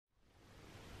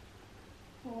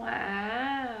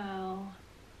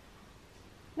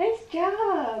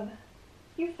job!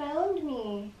 You found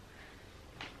me.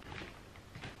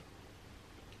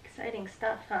 Exciting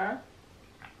stuff, huh?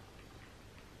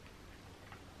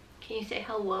 Can you say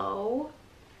hello?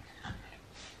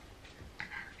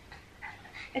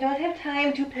 I don't have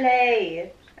time to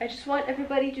play. I just want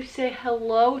everybody to say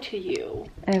hello to you.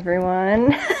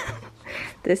 Everyone.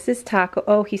 This is Taco.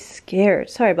 Oh, he's scared.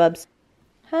 Sorry, Bubs.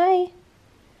 Hi.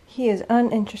 He is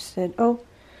uninterested. Oh.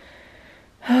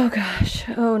 Oh gosh.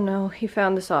 Oh no. He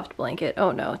found the soft blanket.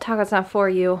 Oh no. Taco's not for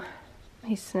you.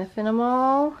 He's sniffing them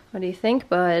all. What do you think,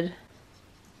 bud?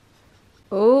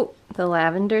 Oh, the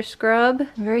lavender scrub.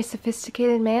 Very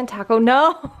sophisticated man, Taco.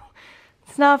 No!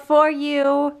 It's not for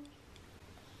you.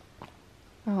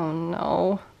 Oh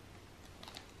no.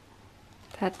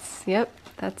 Yep,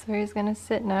 that's where he's gonna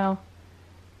sit now.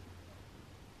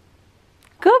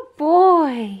 Good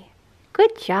boy.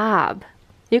 Good job.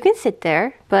 You can sit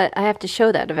there, but I have to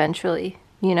show that eventually,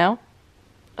 you know?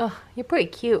 Oh, you're pretty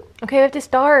cute. Okay, we have to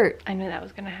start. I knew that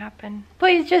was gonna happen.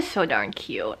 But he's just so darn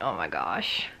cute. Oh my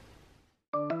gosh.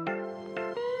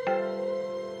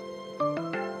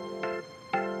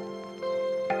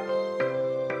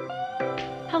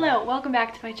 Hello, welcome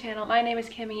back to my channel. My name is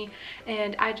Kimmy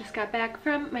and I just got back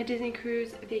from my Disney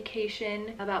cruise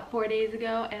vacation about 4 days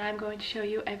ago, and I'm going to show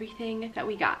you everything that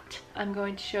we got. I'm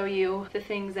going to show you the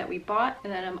things that we bought,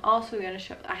 and then I'm also going to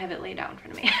show, I have it laid out in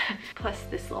front of me, plus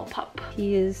this little pup.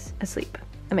 He is asleep.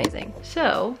 Amazing.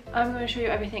 So I'm going to show you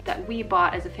everything that we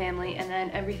bought as a family, and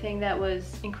then everything that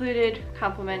was included,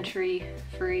 complimentary,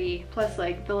 free, plus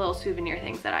like the little souvenir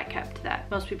things that I kept that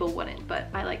most people wouldn't, but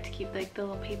I like to keep like the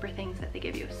little paper things that they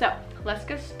give you. So let's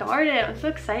get started. I'm so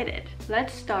excited.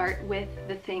 Let's start with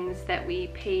the things that we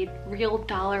paid real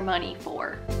dollar money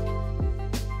for.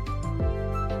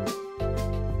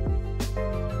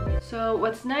 So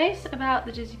what's nice about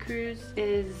the Disney cruise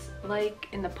is, like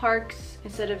in the parks,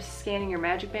 instead of scanning your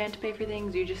magic band to pay for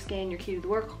things, you just scan your key to the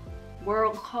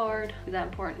world card. Is that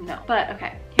important? No. But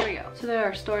okay, here we go. So there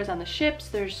are stores on the ships,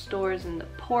 there's stores in the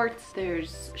ports,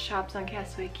 there's shops on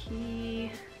Castaway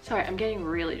Cay. Sorry, I'm getting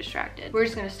really distracted. We're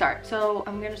just gonna start. So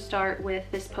I'm gonna start with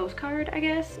this postcard, I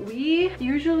guess. We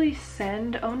usually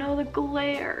send, oh no, the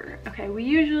glare. Okay, we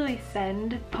usually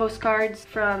send postcards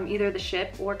from either the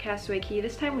ship or Castaway Cay.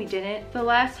 This time we didn't. The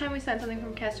last time we sent something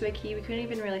from Castaway Cay, we couldn't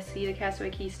even really see the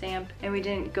Castaway Cay stamp, and we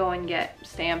didn't go and get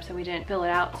stamps, and we didn't fill it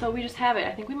out. So we just have it.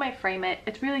 I think we might frame it.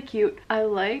 It's really cute. I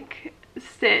like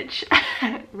Stitch.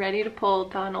 Ready to pull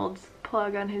Donald's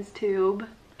plug on his tube.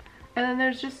 And then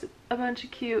there's just a bunch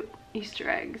of cute Easter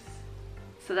eggs.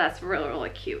 So that's really, really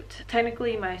cute.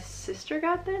 Technically my sister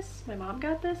got this, my mom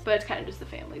got this, but it's kind of just the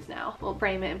family's now. We'll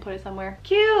frame it and put it somewhere.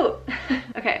 Cute!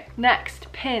 Okay,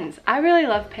 next, pins. I really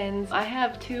love pins. I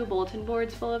have 2 bulletin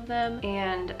boards full of them,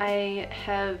 and I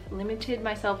have limited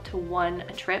myself to 1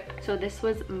 a trip. So this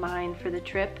was mine for the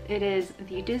trip. It is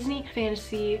the Disney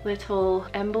Fantasy little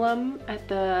emblem at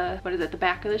the, what is it, the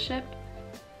back of the ship?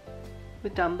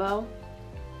 With Dumbo.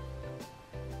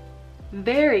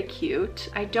 Very cute.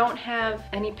 I don't have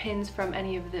any pins from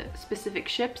any of the specific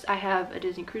ships. I have a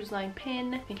Disney Cruise Line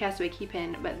pin and Castaway Cay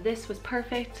pin, but this was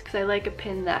perfect because I like a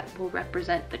pin that will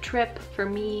represent the trip. For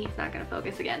me, it's not gonna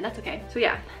focus again, that's okay. So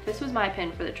yeah, this was my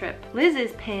pin for the trip.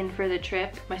 Liz's pin for the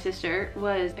trip, my sister,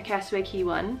 was a Castaway Cay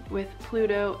one with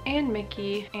Pluto and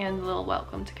Mickey and a little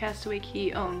welcome to Castaway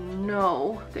Cay. Oh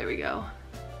no, there we go.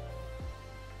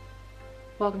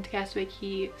 Welcome to Castaway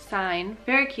Cay sign.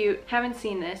 Very cute. Haven't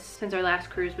seen this since our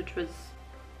last cruise, which was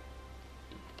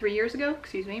 3 years ago,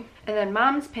 excuse me. And then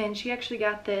mom's pin, she actually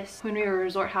got this when we were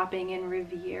resort hopping in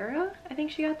Riviera. I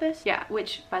think she got this. Yeah,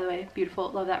 which, by the way,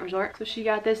 beautiful. Love that resort. So she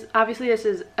got this. Obviously, this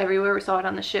is everywhere. We saw it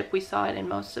on the ship. We saw it in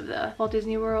most of the Walt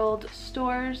Disney World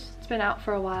stores. It's been out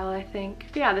for a while, I think.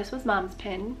 But yeah, this was mom's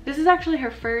pin. This is actually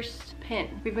her first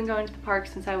pin. We've been going to the park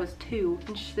since I was 2,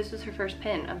 and this was her first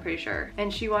pin, I'm pretty sure.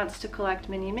 And she wants to collect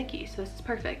Minnie and Mickey, so this is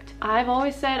perfect. I've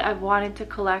always said I've wanted to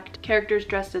collect characters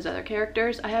dressed as other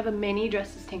characters. I have a Minnie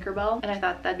dressed as Tinkerbell, and I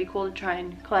thought that'd be cool to try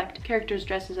and collect characters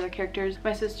dressed as other characters.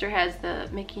 My sister has the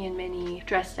Mickey and Minnie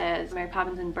dressed as Mary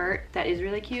Poppins and Bert. That is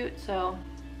really cute, so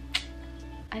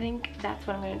I think that's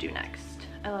what I'm gonna do next.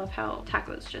 I love how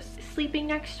Taco's just sleeping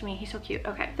next to me. He's so cute.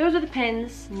 Okay, those are the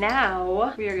pins.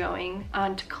 Now we are going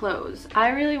on to clothes. I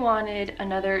really wanted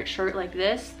another shirt like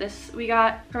this. This we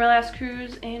got from our last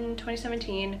cruise in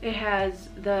 2017. It has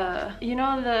the, you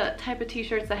know, the type of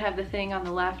t-shirts that have the thing on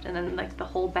the left and then like the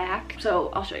whole back.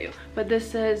 So I'll show you. But this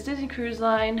says Disney Cruise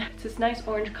Line. It's this nice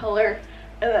orange color.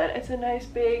 And then it's a nice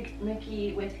big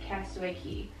Mickey with Castaway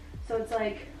Cay. So it's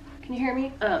like, can you hear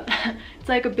me? It's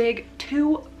like a big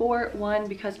 2 for 1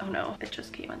 because, oh no, it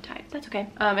just came untied. That's okay.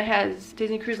 It has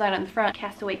Disney Cruise Line on the front,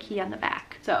 Castaway Key on the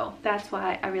back. So that's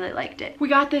why I really liked it. We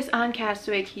got this on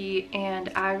Castaway Key and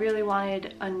I really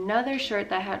wanted another shirt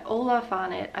that had Olaf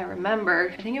on it. I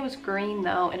remember, I think it was green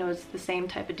though, and it was the same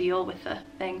type of deal with the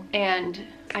thing. And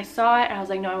I saw it and I was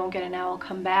like, no, I won't get it now, I'll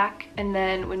come back. And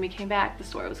then when we came back, the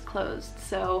store was closed.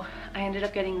 So I ended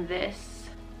up getting this.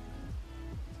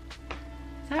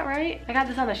 Is that right? I got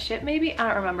this on the ship maybe? I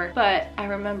don't remember. But I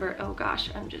remember, oh gosh,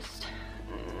 I'm just...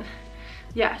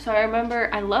 Yeah, so I remember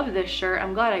I love this shirt.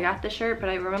 I'm glad I got this shirt, but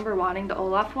I remember wanting the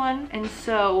Olaf one. And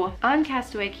so on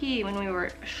Castaway Key, when we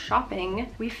were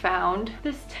shopping, we found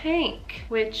this tank,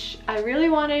 which I really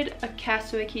wanted a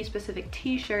Castaway Key specific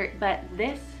t-shirt, but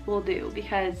this will do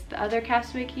because the other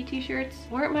Castaway Key t-shirts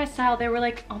weren't my style. They were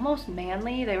like almost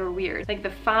manly. They were weird. Like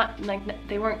the font, like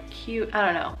they weren't cute. I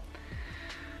don't know.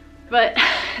 But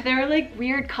they were like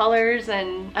weird colors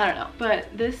and I don't know. But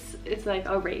this is like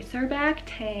a racerback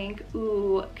tank.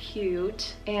 Ooh,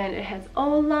 cute. And it has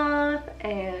Olaf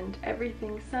and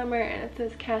everything summer, and it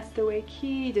says Castaway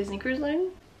Key, Disney Cruise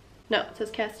Line. No, it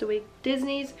says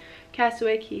Disney's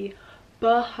Castaway Key,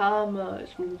 Bahamas.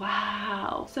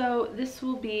 Wow. So this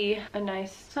will be a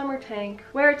nice summer tank.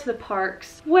 Wear it to the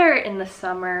parks, wear it in the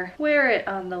summer, wear it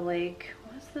on the lake.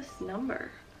 What is this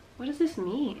number? What does this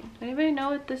mean? Anybody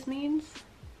know what this means?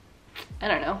 I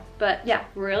don't know, but yeah,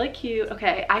 really cute.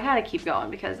 Okay, I gotta keep going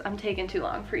because I'm taking too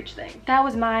long for each thing. That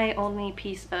was my only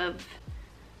piece of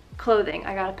clothing.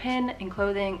 I got a pin and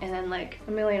clothing and then like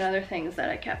a million other things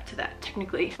that I kept that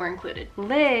technically were included.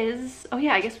 Liz, oh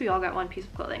yeah, I guess we all got one piece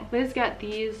of clothing. Liz got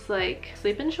these like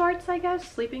sleeping shorts, I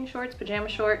guess, sleeping shorts, pajama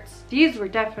shorts. These were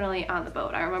definitely on the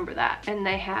boat, I remember that. And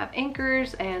they have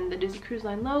anchors and the Disney Cruise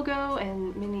Line logo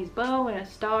and Minnie's bow and a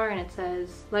star, and it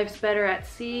says life's better at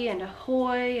sea and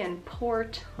ahoy and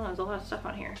port. Oh, there's a lot of stuff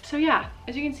on here. So yeah,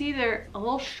 as you can see, they're a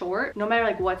little short. No matter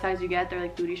like what size you get, they're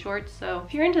like booty shorts. So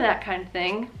if you're into that kind of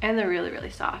thing, and they're really,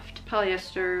 really soft.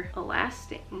 Polyester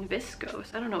elastic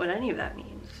viscose. I don't know what any of that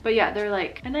means. But yeah, they're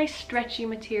like a nice stretchy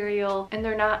material, and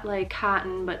they're not like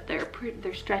cotton, but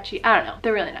they're stretchy. I don't know.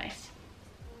 They're really nice.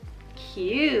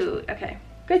 Cute. Okay.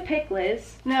 Good pick,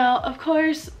 Liz. Now, of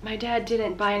course, my dad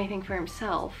didn't buy anything for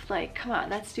himself. Like, come on,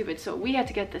 that's stupid. So we had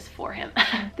to get this for him.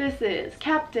 This is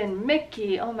Captain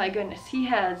Mickey. Oh my goodness. He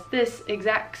has this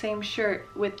exact same shirt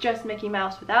with just Mickey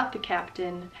Mouse without the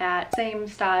captain hat. Same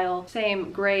style,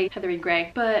 same gray, heathery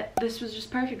gray. But this was just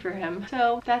perfect for him.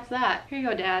 So that's that. Here you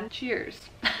go, Dad. Cheers.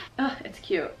 Oh, it's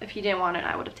cute. If he didn't want it,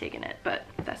 I would have taken it, but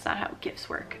that's not how gifts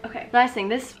work. Okay, last thing,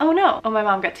 this, oh no. Oh, my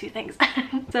mom got 2 things.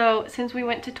 So since we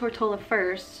went to Tortola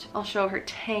first, I'll show her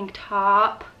tank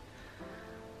top.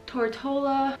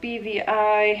 Tortola,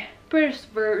 BVI, British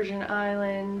Virgin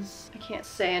Islands. I can't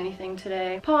say anything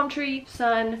today. Palm tree,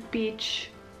 sun, beach,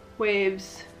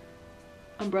 waves,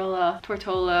 umbrella,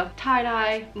 Tortola,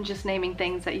 tie-dye, and just naming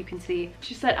things that you can see.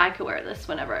 She said I could wear this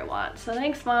whenever I want. So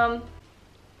thanks, Mom.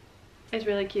 It's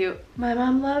really cute. My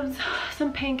mom loves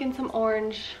some pink and some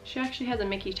orange. She actually has a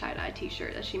Mickey tie-dye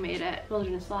t-shirt that she made at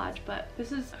Wilderness Lodge, but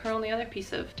this is her only other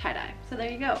piece of tie-dye. So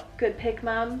there you go. Good pick,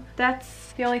 Mom.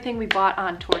 That's the only thing we bought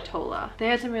on Tortola. They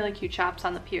had some really cute shops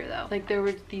on the pier though. Like there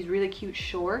were these really cute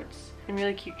shorts and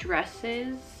really cute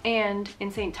dresses. And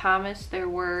in St. Thomas, there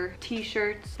were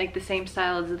t-shirts, like the same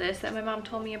style as this that my mom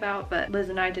told me about, but Liz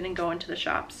and I didn't go into the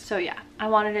shops. So yeah, I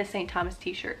wanted a St. Thomas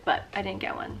t-shirt, but I didn't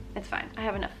get one. It's fine. I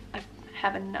have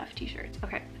enough t-shirts.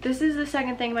 Okay, this is the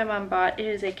second thing my mom bought. It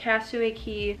is a Castaway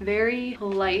Key, very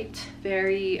light,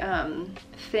 very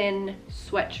thin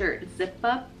sweatshirt zip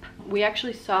up. We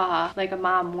actually saw like a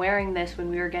mom wearing this when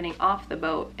we were getting off the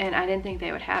boat, and I didn't think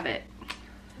they would have it.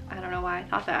 I don't know why I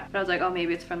thought that, but I was like, oh,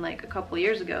 maybe it's from like a couple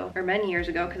years ago or many years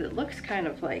ago, because it looks kind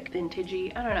of like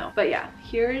vintagey. I don't know, but yeah,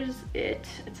 here's it.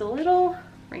 It's a little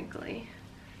wrinkly.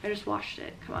 I just washed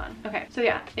it, come on. Okay, so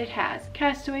yeah, it has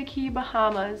Castaway Key,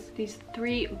 Bahamas, these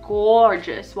 3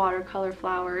 gorgeous watercolor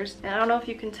flowers. And I don't know if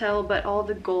you can tell, but all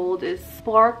the gold is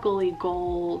sparkly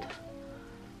gold.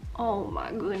 Oh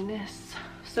my goodness,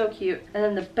 so cute. And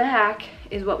then the back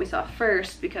is what we saw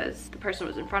first because the person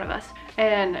was in front of us.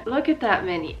 And look at that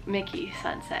Mickey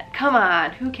sunset. Come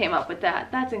on, who came up with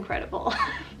that? That's incredible.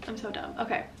 I'm so dumb.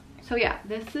 Okay, so yeah,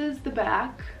 this is the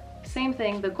back. Same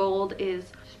thing, the gold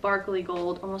is sparkly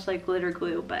gold, almost like glitter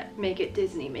glue, but make it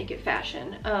Disney, make it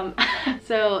fashion.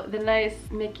 So the nice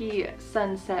Mickey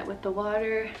sunset with the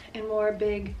water and more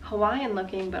big Hawaiian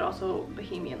looking but also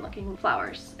bohemian looking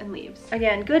flowers and leaves.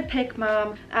 Again, good pick,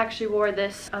 Mom. I actually wore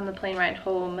this on the plane ride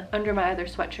home under my other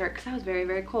sweatshirt because I was very,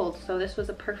 very cold. So this was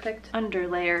a perfect under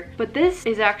layer. But this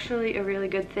is actually a really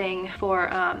good thing for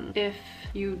if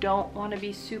you don't want to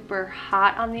be super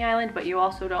hot on the island but you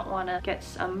also don't want to get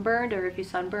sunburned, or if you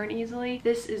sunburn easily.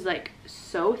 This is like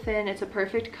so thin. It's a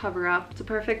perfect cover up. It's a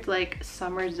perfect like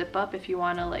summer zip up if you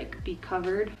want to like be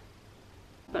covered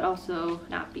but also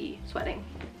not be sweating.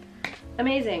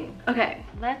 Amazing. Okay,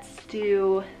 let's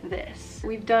do this.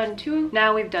 We've done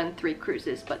now we've done 3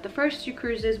 cruises, but the first 2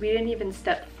 cruises we didn't even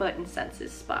step foot in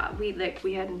Sense's Spa.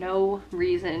 We had no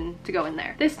reason to go in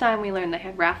there. This time we learned they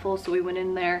had raffles, so we went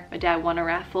in there. My dad won a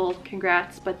raffle,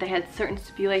 congrats, but they had certain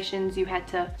stipulations. You had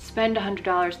to spend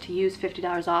 $100 to use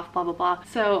 $50 off, blah blah blah.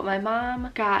 So my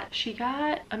mom got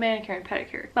a manicure and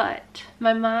pedicure, but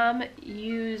my mom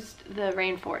used the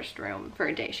rainforest room for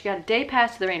a day. She got a day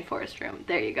pass to the rainforest room.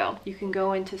 There you go. You can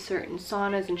go into certain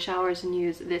saunas and showers and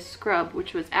use this scrub,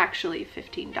 which was actually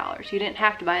 $15. You didn't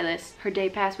have to buy this. Her day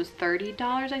pass was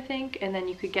 $30, I think, and then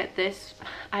you could get this.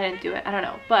 I didn't do it, I don't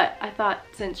know, but I thought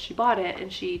since she bought it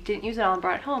and she didn't use it all and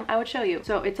brought it home, I would show you.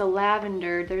 So it's a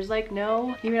lavender. There's like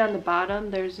no, even on the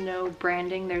bottom, there's no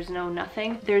branding, there's no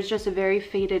nothing. There's just a very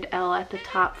faded L at the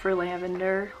top for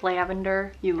lavender.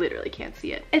 You literally can't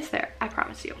see it. It's there, I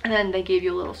promise you. And then they gave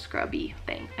you a little scrubby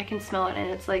thing. I can smell it and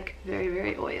it's like very,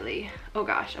 very oily. Oh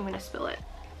gosh, I'm gonna spill it.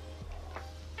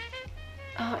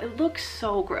 Oh, it looks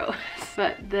so gross.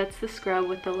 But that's the scrub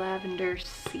with the lavender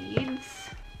seeds.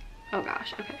 Oh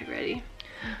gosh, okay, ready?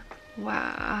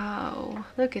 Wow,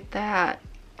 look at that.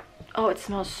 Oh, it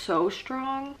smells so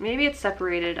strong. Maybe it's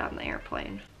separated on the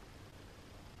airplane.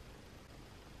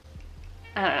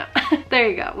 I don't know. There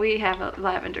you go, we have a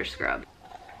lavender scrub.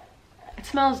 It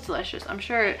smells delicious. I'm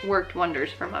sure it worked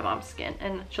wonders for my mom's skin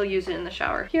and she'll use it in the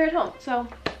shower here at home. So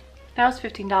that was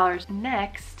 $15.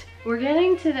 Next, we're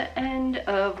getting to the end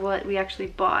of what we actually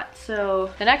bought.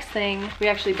 So the next thing we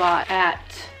actually bought at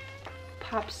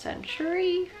Pop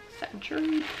Century.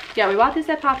 Yeah, we bought this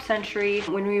at Pop Century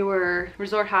when we were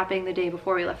resort hopping the day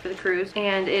before we left for the cruise,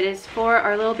 and it is for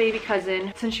our little baby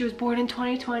cousin. Since she was born in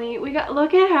 2020,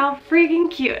 look at how freaking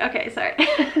cute. Okay, sorry.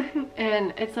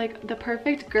 And it's like the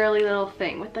perfect girly little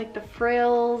thing with like the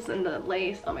frills and the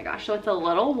lace. Oh my gosh, so it's a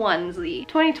little onesie.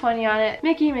 2020 on it.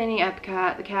 Mickey, Minnie,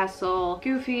 Epcot, the castle,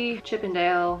 Goofy,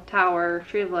 Chippendale, Tower,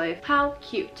 Tree of Life. How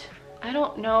cute. I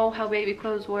don't know how baby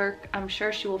clothes work. I'm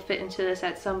sure she will fit into this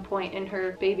at some point in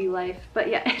her baby life. But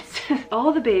yeah, it's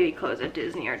all the baby clothes at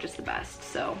Disney are just the best.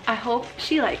 So I hope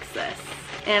she likes this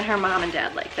and her mom and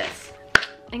dad like this.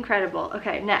 Incredible.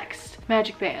 Okay, next,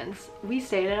 magic bands. We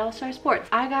stayed at All Star Sports.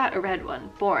 I got a red one,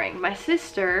 boring. My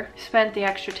sister spent the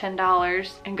extra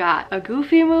 $10 and got a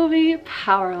Goofy Movie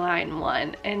Powerline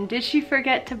one. And did she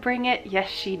forget to bring it? Yes,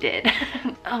 she did.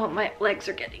 Oh, my legs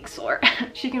are getting sore.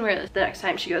 She can wear this the next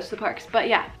time she goes to the parks. But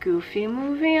yeah, Goofy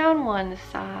Movie on one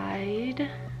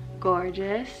side,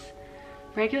 gorgeous.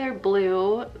 Regular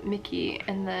blue Mickey,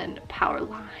 and then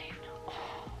Powerline.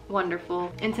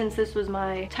 Wonderful. And since this was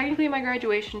technically my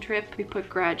graduation trip, we put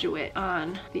graduate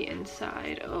on the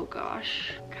inside. Oh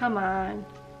gosh, come on.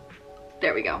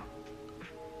 There we go.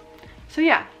 So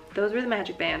yeah, those were the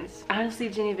magic bands. I honestly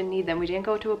didn't even need them. We didn't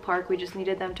go to a park, we just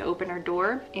needed them to open our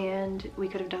door, and we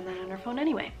could have done that on our phone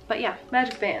anyway. But yeah,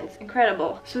 magic bands,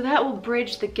 incredible. So that will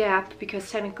bridge the gap,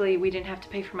 because technically we didn't have to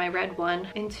pay for my red one,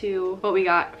 into what we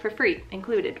got for free,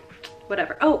 included.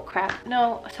 Whatever. Oh crap,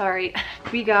 no, sorry.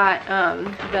 We got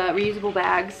the reusable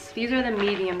bags. These are the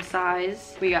medium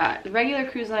size. We got the regular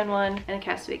cruise line one and a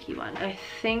Castaway Cay one. I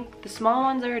think the small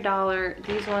ones are $1.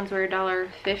 These ones were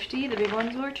 $1.50. The big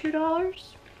ones were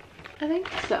 $2, I think.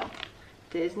 So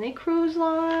Disney Cruise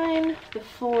Line, the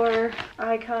 4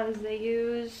 icons they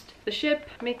used, the ship,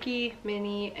 Mickey,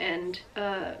 Minnie, and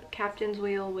captain's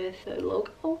wheel with the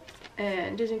logo,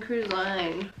 and Disney Cruise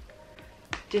Line.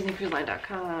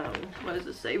 DisneyCruiseLine.com. What does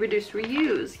this say? Reduce,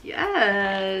 reuse.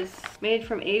 Yes. Made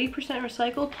from 80%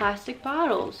 recycled plastic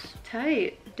bottles.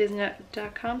 Tight.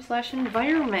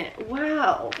 Disney.com/environment.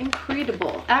 Wow.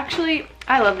 Incredible. Actually,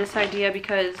 I love this idea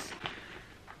because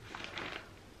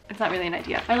it's not really an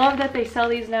idea. I love that they sell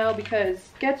these now because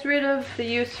it gets rid of the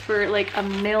use for like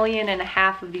 1.5 million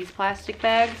of these plastic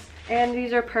bags. And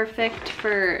these are perfect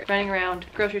for running around,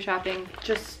 grocery shopping,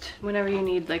 just whenever you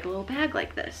need like a little bag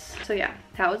like this. So yeah,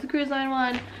 that was the cruise line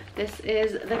one. This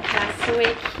is the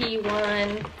Castaway Cay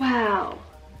one. Wow,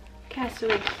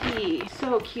 Castaway Cay,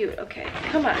 so cute. Okay,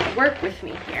 come on, work with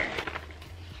me here.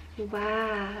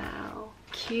 Wow,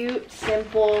 Cute,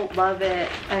 simple, love it.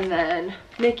 And then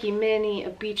Mickey, Minnie, a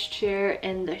beach chair,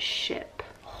 and the ship.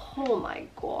 Oh my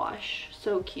gosh,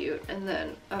 so cute. And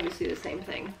then obviously the same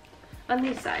thing on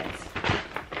these sides.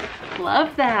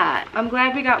 Love that. I'm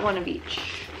glad we got one of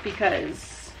each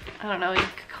because, I don't know, you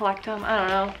could collect them. I don't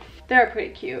know. They're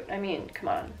pretty cute. I mean, come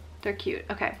on. They're cute.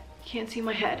 Okay. Can't see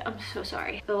my head. I'm so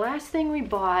sorry. The last thing we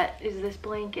bought is this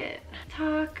blanket.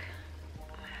 Talk.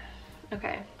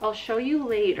 Okay, I'll show you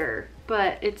later,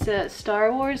 but it's a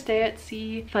Star Wars Day at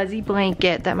Sea fuzzy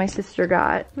blanket that my sister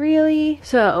got. Really?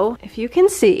 So, if you can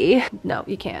see, no,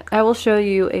 you can't. I will show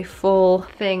you a full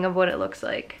thing of what it looks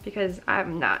like because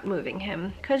I'm not moving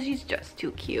him because he's just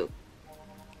too cute.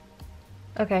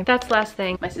 Okay, that's the last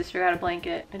thing. My sister got a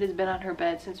blanket. It has been on her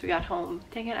bed since we got home.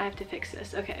 Dang it, I have to fix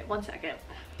this. Okay, 1 second.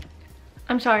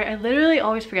 I'm sorry, I literally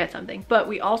always forget something, but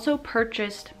we also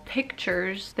purchased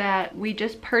pictures that we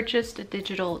just purchased a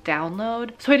digital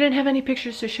download. So I didn't have any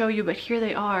pictures to show you, but here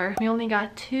they are. We only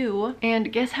got 2,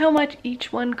 and guess how much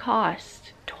each one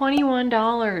cost?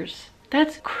 $21.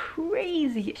 That's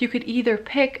crazy. You could either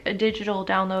pick a digital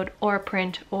download or a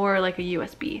print or like a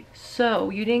USB. So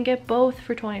you didn't get both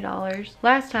for $20.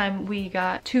 Last time we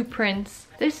got 2 prints.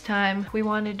 This time we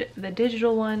wanted the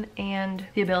digital one and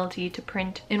the ability to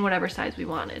print in whatever size we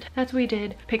wanted. That's what we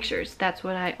did. Pictures. That's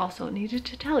what I also needed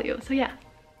to tell you. So yeah.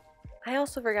 I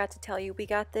also forgot to tell you, we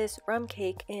got this rum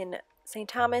cake in St.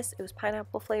 Thomas. It was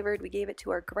pineapple flavored. We gave it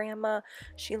to our grandma.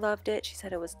 She loved it. She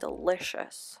said it was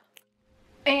delicious.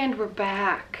 And we're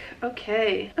back.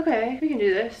 Okay, we can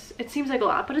do this. It seems like a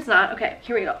lot, but it's not. Okay,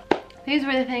 here we go. These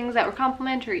were the things that were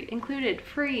complimentary, included,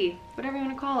 free, whatever you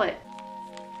want to call it.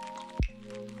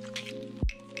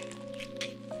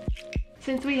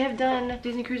 Since we have done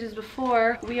Disney cruises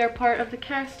before, we are part of the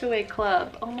Castaway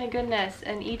Club. Oh my goodness,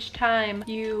 and each time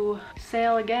you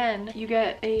sail again, you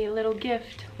get a little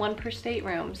gift, 1 per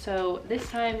stateroom. So this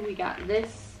time we got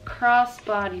this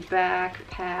crossbody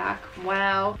backpack.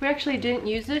 Wow. We actually didn't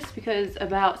use this because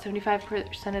about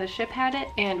 75% of the ship had it,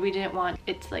 and we didn't want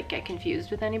it to like get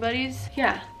confused with anybody's.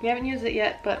 Yeah, we haven't used it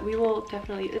yet, but we will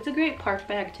definitely. It's a great park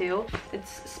bag too.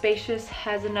 It's spacious,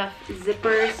 has enough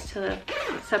zippers to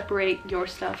separate your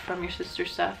stuff from your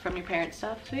sister's stuff from your parents'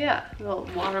 stuff. So yeah, a little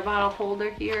water bottle holder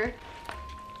here.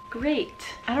 Great.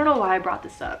 I don't know why I brought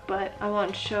this up, but I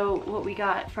want to show what we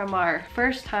got from our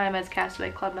first time as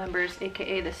Castaway Club members,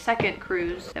 aka the second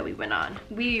cruise that we went on.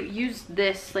 We used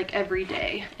this like every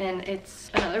day, and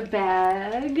it's another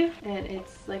bag, and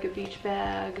it's like a beach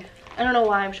bag. I don't know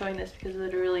why I'm showing this because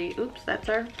literally, oops, that's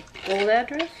our old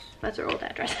address. That's our old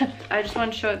address. I just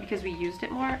wanted to show it because we used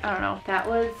it more. I don't know. That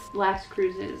was last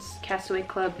cruise's Castaway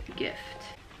Club gift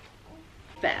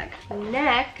bag.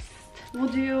 Next, we'll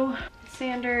do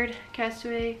standard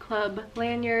Castaway Club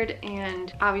lanyard,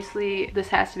 and obviously this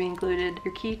has to be included,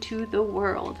 your key to the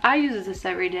world. I use this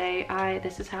every day.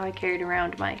 This is how I carried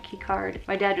around my key card.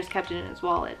 My dad just kept it in his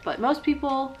wallet, but most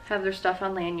people have their stuff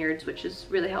on lanyards, which is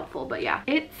really helpful. But yeah,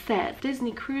 it says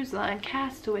Disney Cruise Line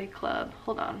Castaway Club.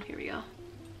 Hold on, here we go.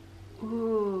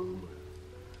 Ooh.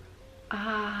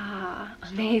 Ah,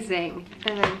 amazing.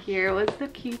 And then here was the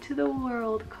key to the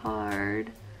world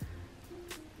card.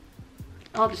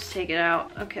 I'll just take it out.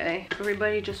 Okay,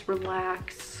 everybody just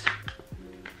relax.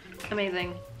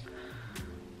 Amazing.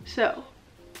 So,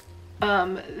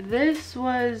 this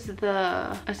was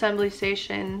the assembly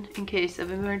station in case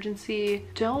of emergency.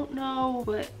 Don't know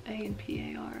what A and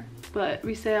PA are, but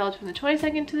we sailed from the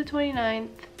 22nd to the 29th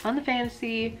on the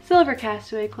Fantasy, Silver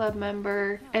Castaway Club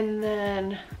member, and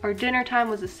then our dinner time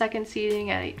was the second seating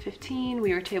at 8:15.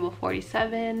 We were table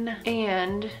 47,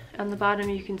 and on the bottom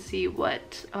you can see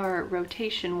what our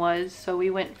rotation was. So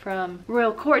we went from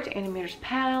Royal Court to Animator's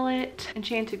Palette,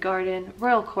 Enchanted Garden,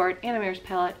 Royal Court, Animator's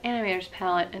Palette, Animator's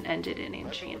Palette, and ended in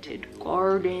Enchanted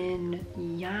Garden.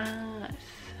 Yes.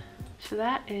 So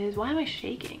that is, why am I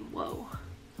shaking? Whoa.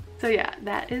 So yeah,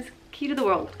 that is key to the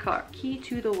world card. Key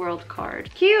to the world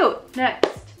card. Cute!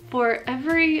 Next, for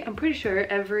every, I'm pretty sure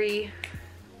every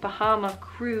Bahama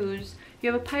cruise,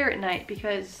 you have a pirate night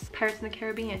because Pirates in the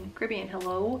Caribbean,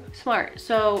 hello? Smart.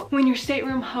 So when your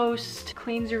stateroom host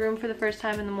cleans your room for the first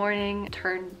time in the morning,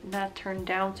 not turn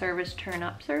down service, turn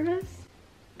up service?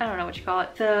 I don't know what you call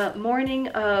it. The morning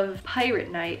of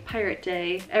pirate night, pirate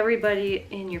day, everybody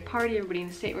in your party, everybody in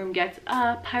the stateroom gets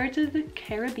a Pirates of the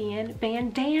Caribbean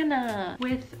bandana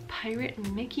with Pirate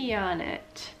Mickey on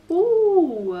it.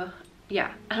 Ooh.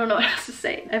 Yeah, I don't know what else to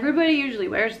say. Everybody usually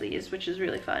wears these, which is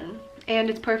really fun. And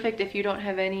it's perfect if you don't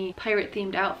have any pirate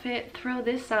themed outfit. Throw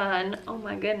this on, oh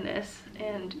my goodness,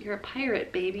 and you're a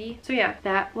pirate, baby. So yeah,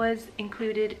 that was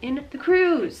included in the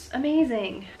cruise.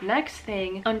 Amazing. Next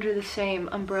thing under the same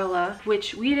umbrella,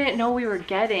 which we didn't know we were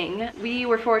getting, we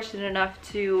were fortunate enough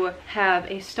to have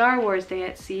a Star Wars Day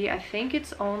at Sea. I think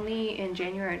it's only in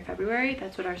January and February.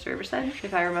 That's what our server said,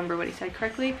 if I remember what he said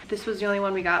correctly. This was the only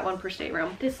one we got, one per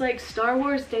stateroom. This like Star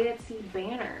Wars Day at Sea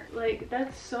banner, like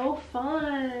that's so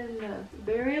fun.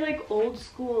 Very like old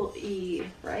school-y,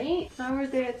 right? Star Wars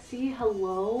Day at Sea,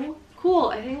 hello. Cool.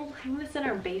 I think we'll hang this in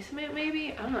our basement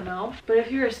maybe. I don't know. But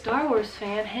if you're a Star Wars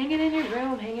fan, hang it in your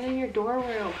room, hang it in your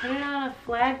doorway, put it on a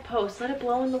flag post, let it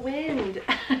blow in the wind.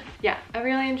 Yeah, I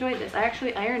really enjoyed this. I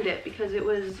actually ironed it because it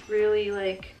was really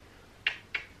like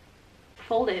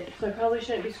folded, so I probably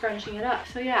shouldn't be scrunching it up.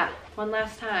 So yeah, one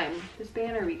last time, this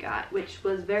banner we got, which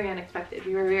was very unexpected.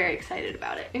 We were very excited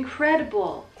about it.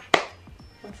 Incredible.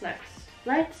 What's next?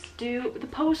 Let's do the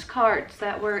postcards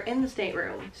that were in the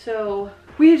stateroom. So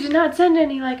we did not send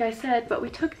any, like I said, but we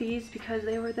took these because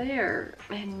they were there,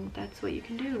 and that's what you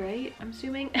can do, right? I'm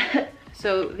assuming.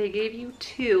 So they gave you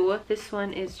 2. This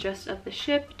one is just of the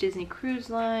ship, Disney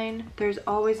Cruise Line. There's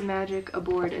always magic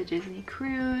aboard a Disney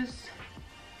cruise.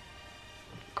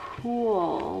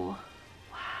 Cool.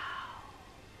 Wow.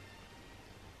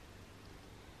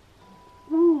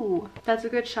 Ooh, that's a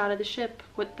good shot of the ship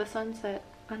with the sunset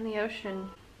on the ocean.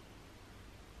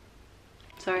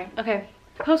 Sorry. Okay.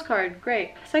 Postcard,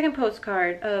 great. Second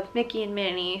postcard of Mickey and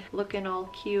Minnie looking all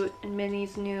cute in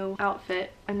Minnie's new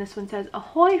outfit. And this one says,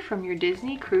 "Ahoy from your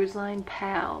Disney Cruise Line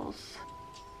pals."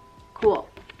 Cool.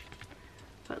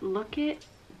 But look at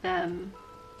them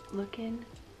looking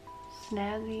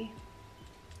snazzy.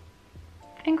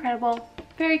 Incredible.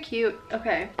 Very cute.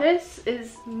 Okay, this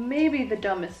is maybe the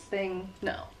dumbest thing.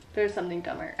 No, there's something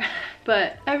dumber.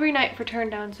 But every night for turn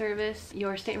down service,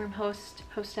 your stateroom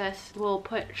hostess will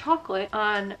put chocolate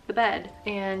on the bed.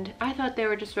 And I thought they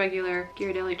were just regular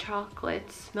Ghirardelli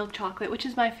chocolates, milk chocolate, which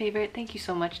is my favorite. Thank you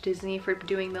so much, Disney, for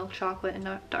doing milk chocolate and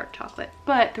not dark chocolate.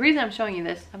 But the reason I'm showing you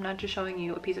this, I'm not just showing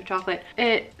you a piece of chocolate.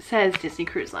 It says Disney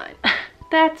Cruise Line.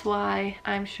 That's why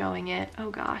I'm showing it. Oh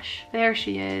gosh, there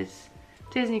she is.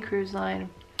 Disney Cruise Line.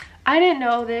 I didn't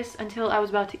know this until I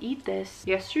was about to eat this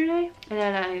yesterday, and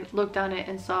then I looked on it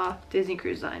and saw Disney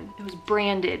Cruise Line. It was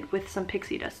branded with some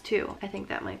pixie dust too. I think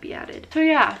that might be added. So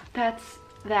yeah, that's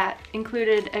that.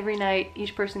 Included every night.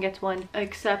 Each person gets one,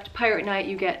 except Pirate Night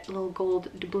you get little gold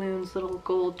doubloons, little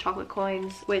gold chocolate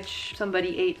coins, which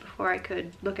somebody ate before I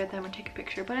could look at them or take a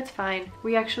picture, but it's fine.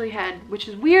 We actually had, which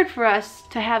is weird for us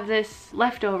to have this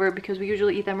left over because we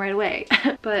usually eat them right away,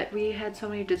 but we had so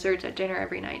many desserts at dinner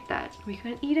every night that we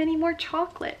couldn't eat any more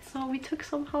chocolate, so we took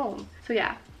some home. So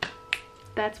yeah,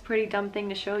 that's a pretty dumb thing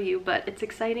to show you, but it's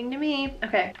exciting to me.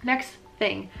 Okay, next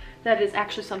thing that is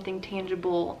actually something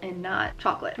tangible and not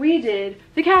chocolate. We did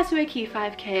the Castaway Cay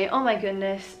 5K, oh my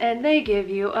goodness, and they give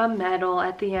you a medal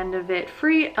at the end of it,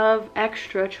 free of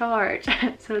extra charge.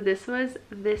 So this was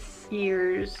this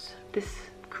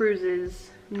cruise's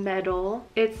medal.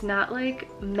 It's not like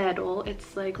metal,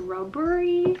 it's like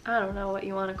rubbery. I don't know what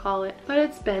you want to call it, but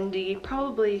it's bendy.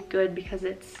 Probably good because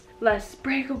it's less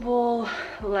breakable,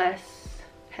 less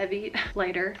heavy,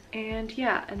 lighter. And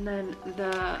yeah, and then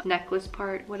the necklace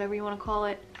part, whatever you want to call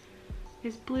it,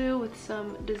 is blue with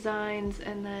some designs,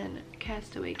 and then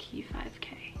Castaway Cay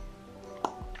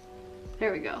 5K.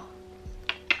 There we go.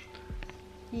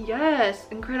 Yes,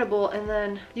 incredible. And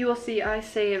then you will see I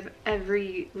save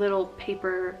every little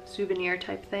paper souvenir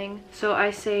type thing. So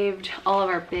I saved all of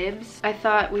our bibs. I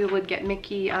thought we would get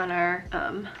Mickey on our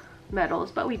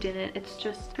medals, but we didn't. It's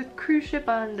just the cruise ship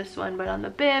on this one, but on the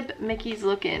bib, Mickey's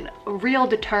looking real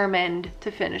determined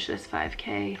to finish this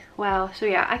 5K. Wow. So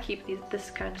yeah, I keep this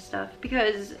kind of stuff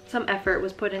because some effort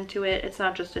was put into it. It's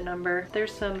not just a number.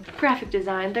 There's some graphic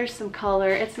design, there's some color.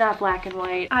 It's not black and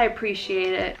white. I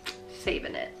appreciate it.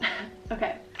 Saving it.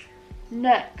 Okay,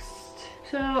 next.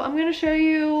 So I'm gonna show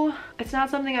you, it's not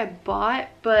something I bought,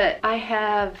 but I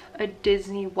have a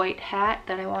Disney white hat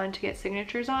that I wanted to get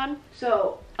signatures on.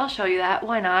 So I'll show you that,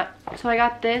 why not? So I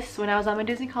got this when I was on my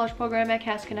Disney college program at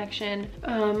Cast Connection.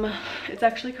 It's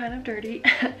actually kind of dirty,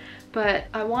 but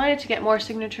I wanted to get more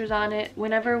signatures on it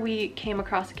whenever we came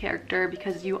across a character,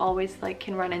 because you always like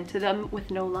can run into them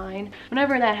with no line.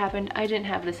 Whenever that happened, I didn't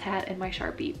have this hat in my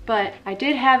Sharpie, but I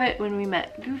did have it when we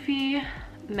met Goofy,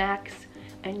 Max,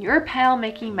 and your pal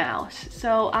Mickey Mouse.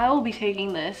 So I will be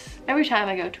taking this every time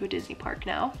I go to a Disney park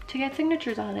now to get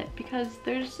signatures on it because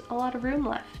there's a lot of room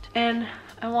left. And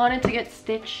I wanted to get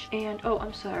Stitch and, oh,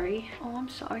 I'm sorry. Oh, I'm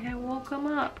sorry, I woke him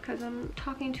up because I'm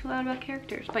talking too loud about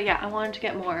characters. But yeah, I wanted to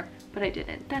get more, but I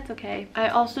didn't. That's okay. I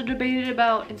also debated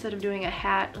about, instead of doing a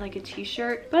hat, like a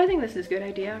t-shirt, but I think this is a good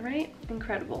idea, right?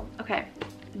 Incredible. Okay,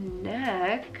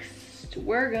 next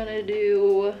we're gonna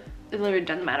do, it literally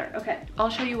doesn't matter. Okay, I'll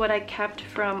show you what I kept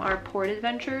from our port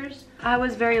adventures. I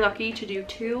was very lucky to do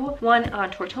 2, one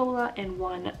on Tortola and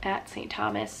one at St.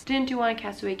 Thomas. Didn't do one at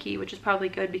Castaway Cay, which is probably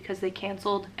good because they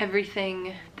canceled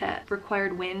everything that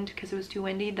required wind because it was too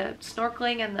windy. The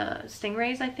snorkeling and the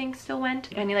stingrays, I think, still went.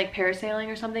 Any like parasailing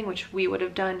or something, which we would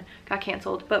have done, got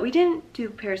canceled. But we didn't do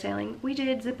parasailing. We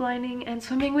did ziplining and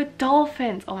swimming with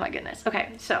dolphins. Oh my goodness.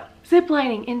 Okay, so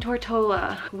ziplining in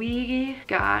Tortola. We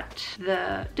got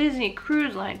the Disney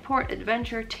Cruise Line Port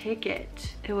Adventure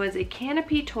ticket. It was a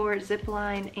canopy tour, zip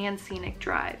line, and scenic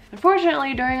drive.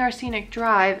 Unfortunately, during our scenic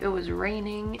drive, it was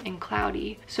raining and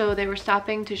cloudy, so they were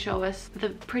stopping to show us the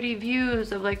pretty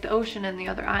views of like the ocean and the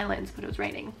other islands, but it was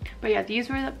raining. But yeah, these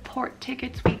were the port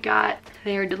tickets we got.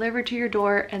 They are delivered to your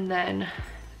door and then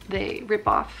they rip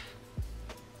off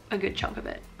a good chunk of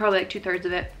it, probably like 2/3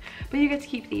 of it, but you get to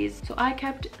keep these. So I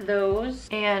kept those,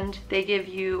 and they give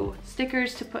you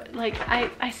stickers to put, like,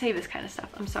 I say this kind of stuff,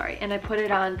 I'm sorry, and I put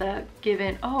it on the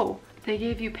given, oh, they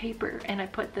gave you paper and I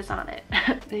put this on it.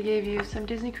 They gave you some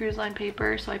Disney Cruise Line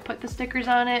paper, so I put the stickers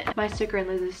on it. My sticker and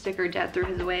Liz's sticker, Dad threw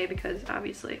his away because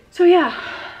obviously. So yeah,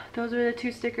 those were the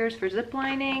 2 stickers for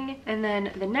ziplining. And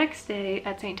then the next day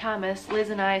at St. Thomas,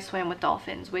 Liz and I swam with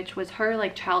dolphins, which was her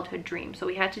like childhood dream, so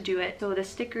we had to do it. So the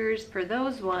stickers for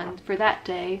those ones for that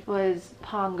day was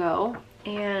Pongo,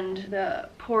 and the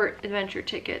port adventure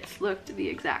tickets looked the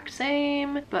exact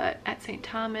same, but at St.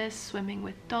 Thomas, swimming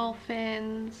with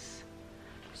dolphins.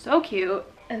 So cute.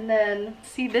 And then,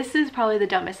 see, this is probably the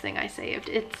dumbest thing I saved.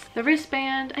 It's the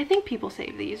wristband. I think people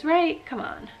save these, right? Come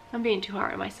on. I'm being too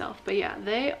hard on myself. But yeah,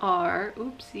 they are,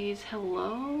 oopsies,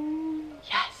 hello?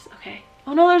 Yes, okay.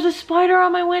 Oh no, there's a spider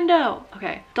on my window.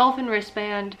 Okay, dolphin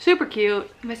wristband, super cute.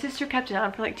 My sister kept it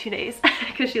on for like 2 days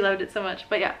because she loved it so much.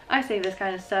 But yeah, I save this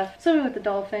kind of stuff. Swimming with the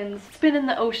dolphins, spin in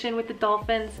the ocean with the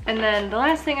dolphins. And then the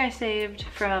last thing I saved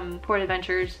from Port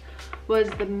Adventures was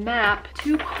the map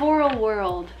to Coral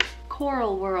World.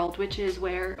 Coral World, which is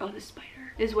where, oh, the spider,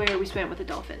 is where we swam with the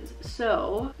dolphins.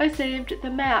 So I saved the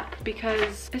map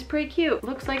because it's pretty cute.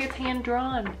 Looks like it's hand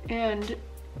drawn, and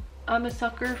I'm a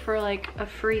sucker for like a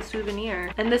free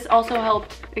souvenir. And this also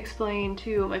helped explain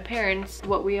to my parents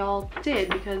what we all did,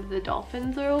 because the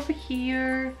dolphins are over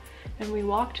here and we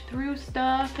walked through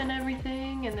stuff and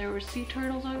everything, and there were sea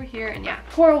turtles over here, and yeah,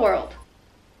 Coral World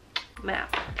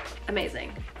map.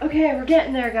 Amazing. Okay, we're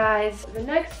getting there, guys. The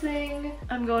next thing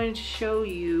I'm going to show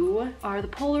you are the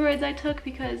Polaroids I took,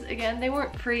 because again, they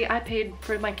weren't free. I paid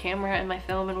for my camera and my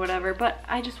film and whatever, but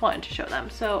I just wanted to show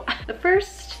them. So the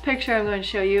first picture I'm going to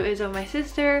show you is of my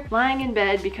sister lying in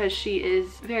bed because she is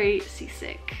very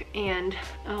seasick, and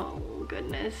oh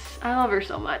goodness, I love her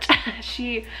so much.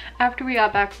 She, after we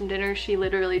got back from dinner, she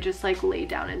literally just like laid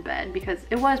down in bed because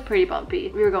it was pretty bumpy.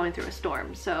 We were going through a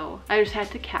storm, so I just had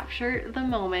to capture the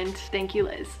moment. Thank you,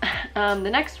 Liz. The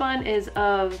next one is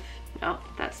of, no,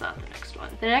 that's not the next one.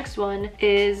 The next one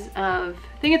is of,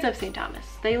 I think it's of St. Thomas.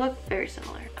 They look very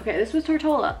similar. Okay, this was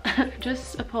Tortola.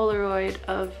 Just a Polaroid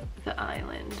of the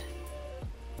island.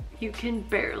 You can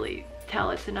barely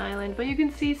tell it's an island, but you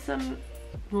can see some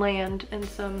land and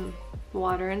some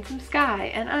water and some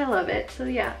sky, and I love it. So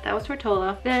yeah, that was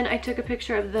Tortola. Then I took a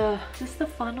picture of the, is this the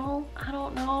funnel? I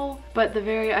don't know, but the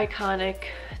very iconic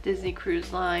Disney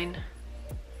Cruise Line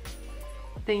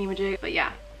thingy-majig. But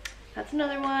yeah, that's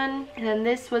another one. And then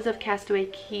this was of Castaway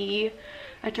Cay.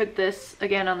 I took this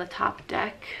again on the top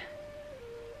deck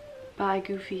by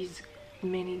Goofy's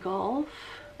Mini Golf.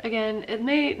 Again, it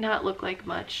may not look like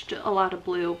much, a lot of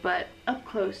blue, but up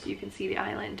close you can see the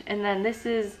island. And then this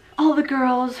is all the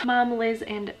girls, Mom, Liz,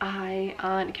 and I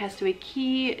on Castaway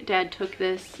Cay. Dad took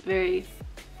this very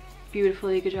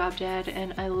beautifully. Good job, Dad.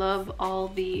 And I love all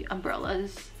the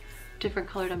umbrellas, different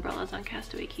colored umbrellas on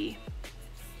Castaway Cay.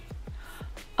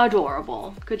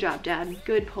 Adorable. Good job, Dad.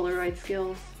 Good Polaroid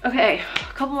skills. Okay,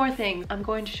 a couple more things. I'm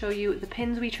going to show you the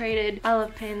pins we traded. I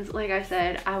love pins. Like I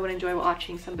said, I would enjoy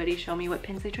watching somebody show me what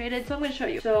pins they traded, so I'm going to show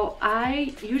you. So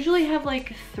I usually have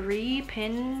like 3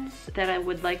 pins that I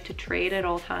would like to trade at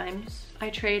all times.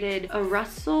 I traded a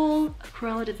Russell, a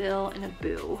Cruella de Vil, and a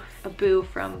Boo. A Boo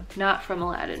from, not from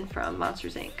Aladdin, from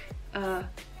Monsters Inc.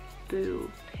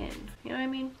 Boo pin, you know what I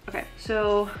mean? Okay,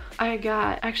 so I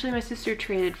got, actually my sister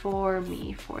traded for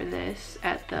me for this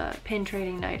at the pin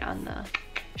trading night on the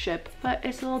ship, but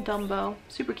it's a little Dumbo,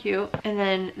 super cute. And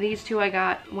then these two I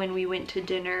got when we went to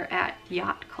dinner at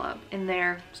Yacht Club in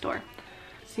their store.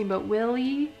 Steamboat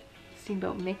Willie,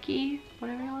 Steamboat Mickey,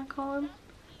 whatever you want to call him.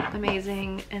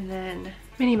 Amazing. And then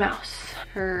Minnie Mouse,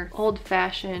 her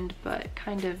old-fashioned but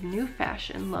kind of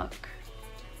new-fashioned look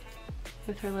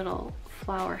with her little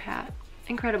flower hat.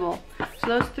 Incredible. So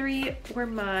those three were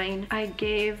mine.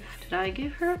 Did I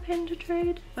give her a pin to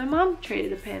trade? My mom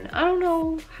traded a pin. I don't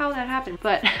know how that happened,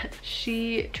 but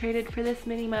she traded for this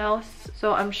Minnie Mouse.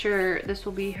 So I'm sure this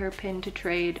will be her pin to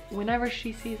trade whenever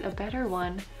she sees a better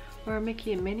one, or a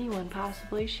Mickey and Minnie one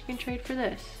possibly. She can trade for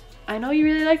this. I know you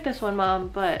really like this one, Mom,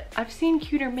 but I've seen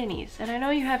cuter minis, and I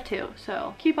know you have too,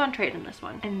 so keep on trading this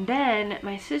one. And then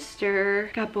my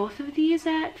sister got both of these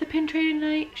at the pin trading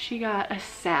night. She got a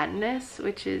Sadness,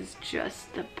 which is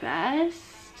just the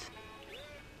best.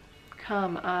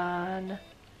 Come on.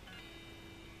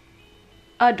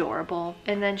 Adorable.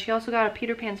 And then she also got a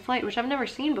Peter Pan's Flight, which I've never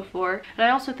seen before, and I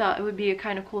also thought it would be a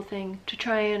kind of cool thing to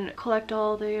try and collect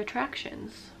all the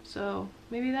attractions. So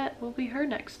maybe that will be her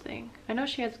next thing. I know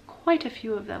she has quite a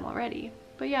few of them already.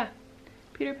 But yeah,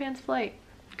 Peter Pan's Flight.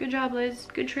 Good job, Liz.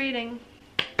 Good trading.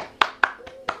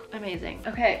 Amazing.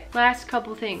 Okay, last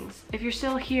couple things. If you're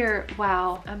still here,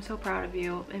 wow, I'm so proud of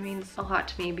you. It means a lot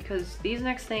to me because these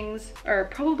next things are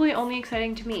probably only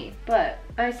exciting to me. But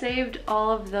I saved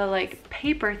all of the like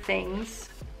paper things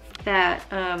that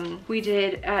we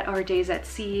did at our days at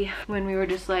sea when we were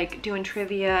just like doing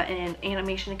trivia and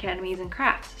animation academies and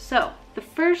crafts. So the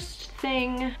first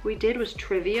thing we did was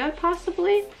trivia,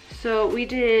 possibly. So we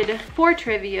did 4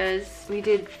 trivias. We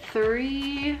did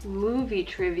 3 movie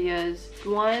trivias,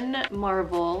 1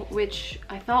 Marvel, which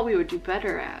I thought we would do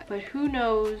better at, but who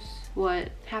knows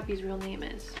what Happy's real name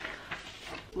is.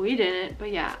 We didn't,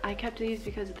 but yeah, I kept these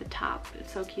because of the top.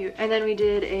 It's so cute. And then we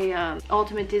did a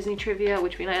Ultimate Disney Trivia,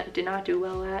 which we did not do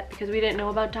well at because we didn't know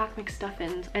about Doc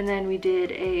McStuffins. And then we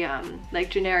did a like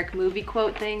generic movie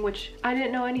quote thing, which I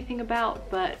didn't know anything about,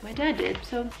 but my dad did,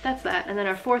 so that's that. And then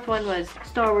our 4th one was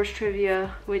Star Wars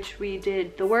Trivia, which we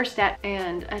did the worst at,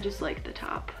 and I just like the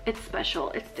top. It's special,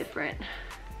 it's different.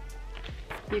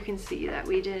 You can see that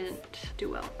we didn't do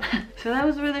well. So that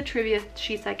was where the trivia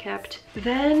sheets I kept.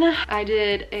 Then I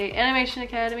did a Animation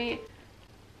Academy.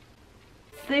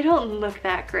 They don't look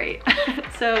that great.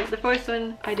 So the first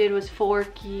one I did was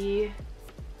Forky.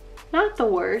 Not the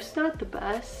worst, not the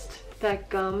best. That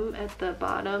gum at the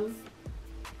bottom,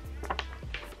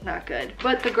 not good.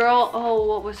 But the girl, oh,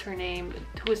 what was her name,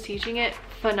 who was teaching it?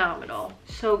 Phenomenal,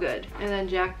 so good. And then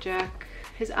Jack,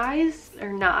 his eyes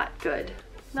are not good,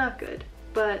 not good.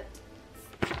 But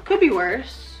could be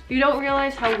worse. You don't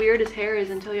realize how weird his hair is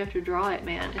until you have to draw it,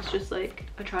 man. It's just like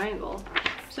a triangle.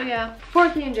 So yeah,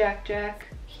 Forky and Jack.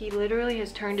 He literally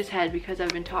has turned his head because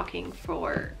I've been talking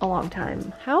for a long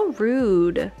time. How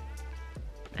rude.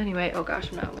 Anyway, oh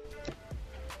gosh, no.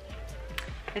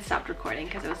 It stopped recording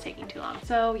because it was taking too long.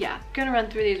 So yeah, gonna run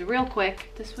through these real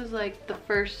quick. This was like the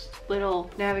first little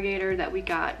navigator that we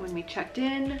got when we checked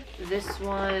in. This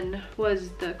one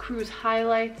was the cruise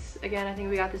highlights. Again, I think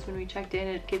we got this when we checked in.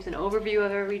 It gives an overview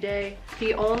of every day.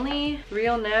 The only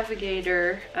real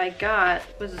navigator I got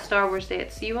was the Star Wars Day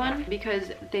at Sea one,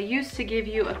 because they used to give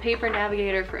you a paper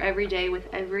navigator for every day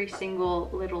with every single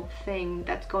little thing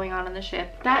that's going on the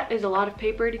ship. That is a lot of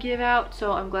paper to give out,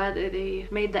 so I'm glad that they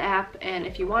made the app, and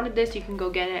if you wanted this, you can go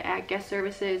get it at guest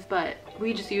services, but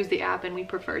we just used the app and we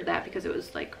preferred that because it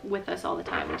was like with us all the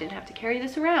time. We didn't have to carry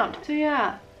this around. So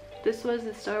yeah, this was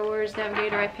the Star Wars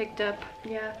navigator I picked up.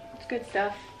 Yeah, it's good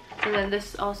stuff. And then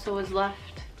this also was left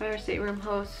by our stateroom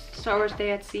host. Star Wars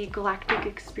Day at Sea, Galactic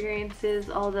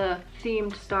Experiences, all the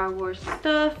themed Star Wars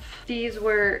stuff. These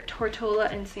were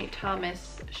Tortola and St.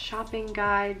 Thomas shopping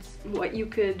guides, what you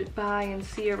could buy and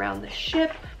see around the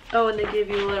ship. Oh, and they give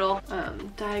you a little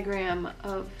diagram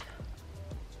of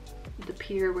the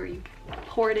pier where you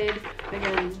ported.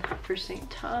 Again, for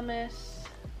St. Thomas,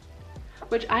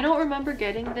 which I don't remember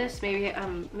getting this, maybe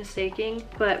I'm mistaking,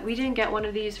 but we didn't get one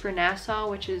of these for Nassau,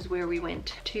 which is where we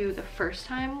went to the first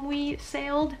time we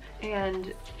sailed.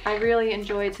 And I really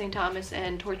enjoyed St. Thomas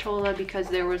and Tortola because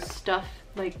there was stuff,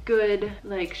 like good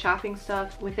like shopping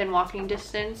stuff within walking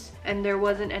distance, and there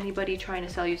wasn't anybody trying to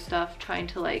sell you stuff, trying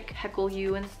to like heckle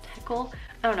you and heckle.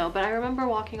 I don't know, but I remember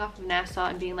walking off of Nassau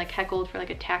and being like heckled for like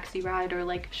a taxi ride, or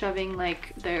like shoving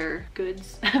like their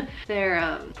goods,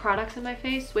 their products in my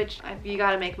face, which you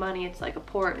gotta make money, it's like a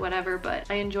port, whatever. But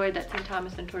I enjoyed that St.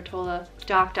 Thomas and Tortola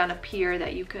docked on a pier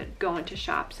that you could go into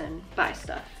shops and buy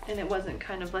stuff. and it wasn't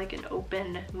kind of like an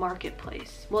open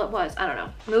marketplace. Well, it was, I don't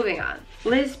know. Moving on.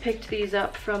 Liz picked these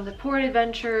up from the Port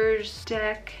Adventures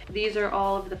deck. These are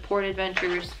all of the Port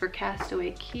Adventures for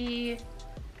Castaway Cay.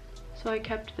 So I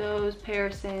kept those,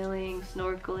 parasailing,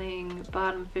 snorkeling,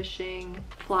 bottom fishing,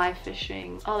 fly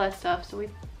fishing, all that stuff. So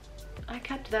I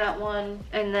kept that one.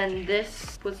 And then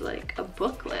this was like a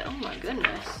booklet, oh my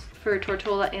goodness, for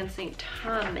Tortola and St.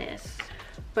 Thomas.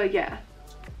 But yeah,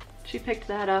 she picked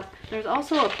that up. There's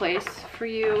also a place for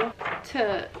you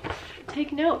to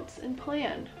take notes and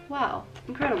plan. Wow,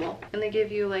 incredible. And they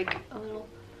give you like a little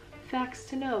facts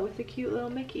to know with a cute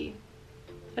little Mickey.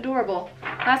 Adorable.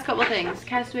 Last couple things.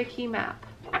 Castaway Cay map.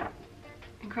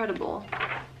 Incredible.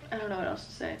 I don't know what else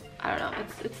to say. I don't know.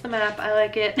 It's the map. I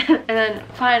like it. And then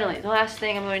finally, the last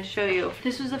thing I'm going to show you.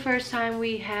 This was the first time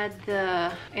we had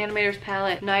the animator's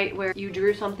palette night where you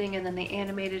drew something and then they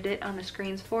animated it on the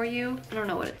screens for you. I don't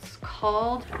know what it's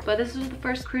called, but this was the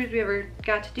first cruise we ever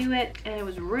got to do it, and it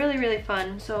was really, really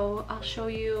fun. So I'll show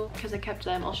you, because I kept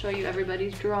them, I'll show you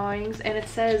everybody's drawings. And it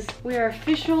says, we are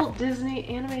official Disney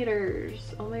animators.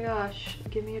 Oh my gosh,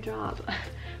 give me a job.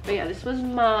 But yeah, this was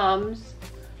Mom's.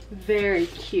 Very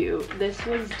cute. This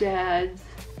was Dad's.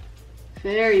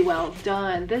 Very well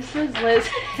done. This was Liz.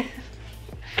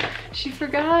 She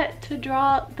forgot to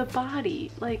draw the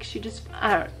body. Like, she just, I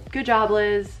don't know. Good job,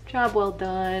 Liz. Job well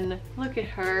done. Look at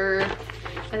her.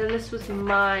 And then this was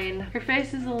mine. Her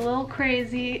face is a little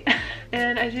crazy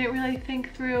and I didn't really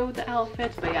think through the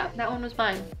outfits, but yeah, that one was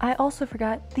mine. I also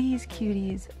forgot these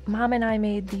cuties. Mom and I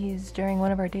made these during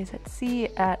one of our days at sea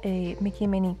at a Mickey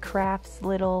and Minnie Crafts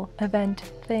little event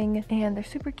thing, and they're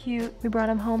super cute. We brought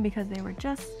them home because they were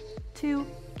just too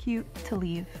cute to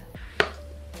leave.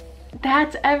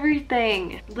 That's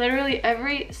everything. Literally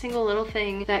every single little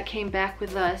thing that came back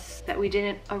with us that we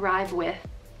didn't arrive with,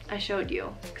 I showed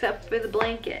you, except for the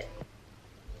blanket.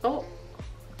 Oh,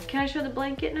 can I show the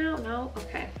blanket now? No?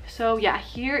 Okay. So yeah,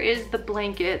 here is the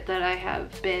blanket that I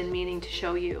have been meaning to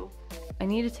show you. I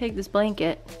need to take this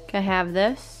blanket. Can I have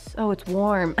this? Oh, it's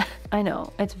warm. I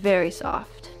know, it's very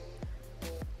soft.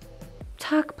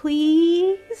 Tuck,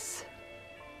 please.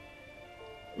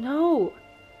 No.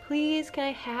 Please, can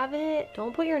I have it?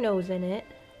 Don't put your nose in it.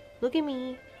 Look at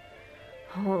me.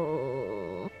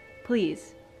 Oh.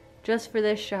 Please, just for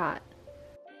this shot.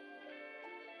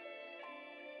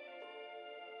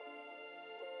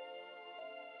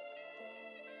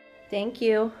 Thank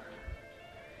you.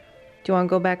 Do you want to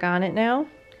go back on it now?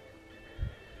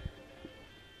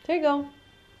 There you go.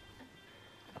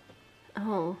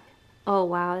 Oh. Oh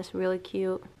wow, that's really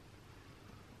cute.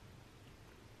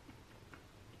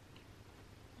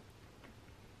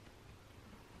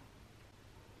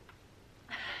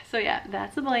 So yeah,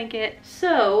 that's a blanket.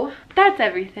 So that's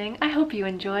everything. I hope you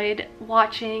enjoyed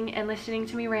watching and listening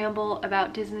to me ramble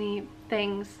about Disney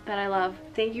things that I love.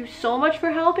 Thank you so much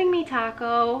for helping me,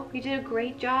 Taco. You did a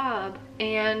great job.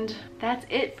 And that's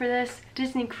it for this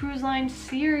Disney Cruise Line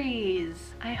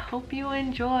series. I hope you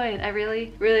enjoyed. I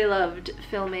really, really loved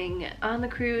filming on the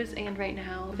cruise and right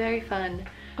now. Very fun.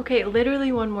 Okay,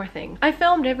 literally one more thing. I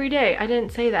filmed every day. I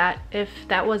didn't say that if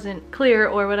that wasn't clear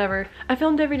or whatever. I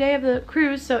filmed every day of the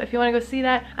cruise, so if you want to go see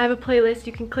that, I have a playlist.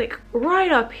 You can click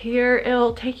right up here.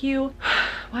 It'll take you,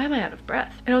 why am I out of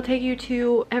breath? It'll take you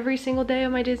to every single day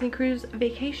of my Disney cruise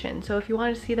vacation. So if you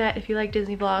want to see that, if you like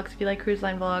Disney vlogs, if you like cruise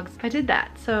line vlogs, I did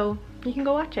that. So you can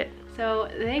go watch it. So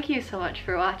thank you so much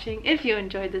for watching. If you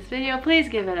enjoyed this video, please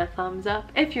give it a thumbs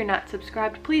up. If you're not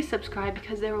subscribed, please subscribe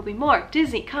because there will be more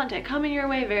Disney content coming your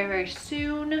way very, very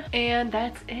soon. And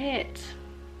that's it.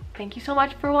 Thank you so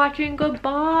much for watching.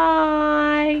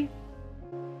 Goodbye.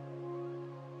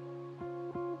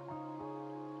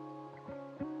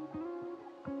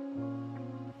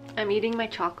 I'm eating my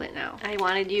chocolate now. I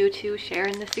wanted you to share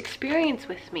in this experience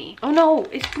with me. Oh no,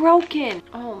 it's broken.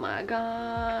 Oh my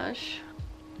gosh.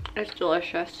 It's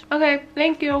delicious. Okay,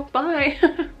 thank you. Bye.